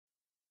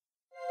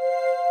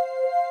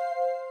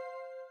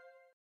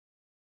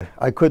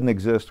I couldn't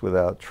exist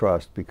without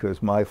trust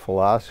because my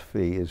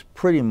philosophy is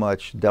pretty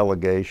much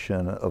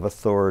delegation of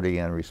authority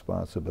and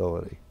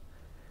responsibility.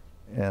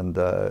 And,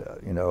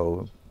 you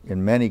know,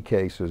 in many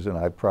cases, and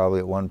I probably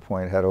at one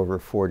point had over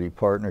 40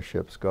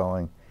 partnerships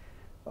going,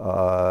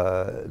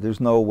 there's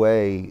no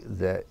way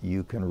that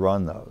you can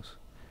run those.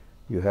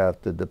 You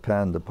have to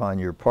depend upon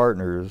your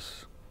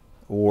partners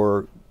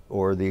or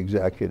the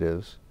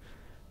executives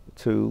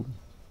to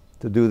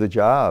do the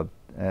job.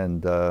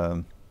 And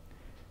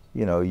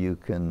you know, you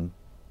can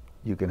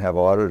have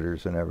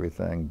auditors and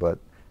everything, but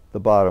the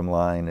bottom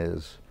line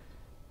is,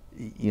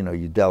 you know,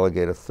 you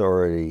delegate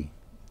authority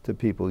to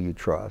people you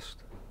trust,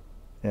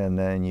 and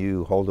then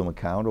you hold them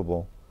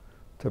accountable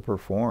to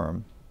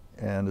perform.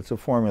 And it's a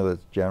formula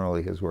that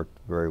generally has worked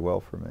very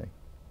well for me.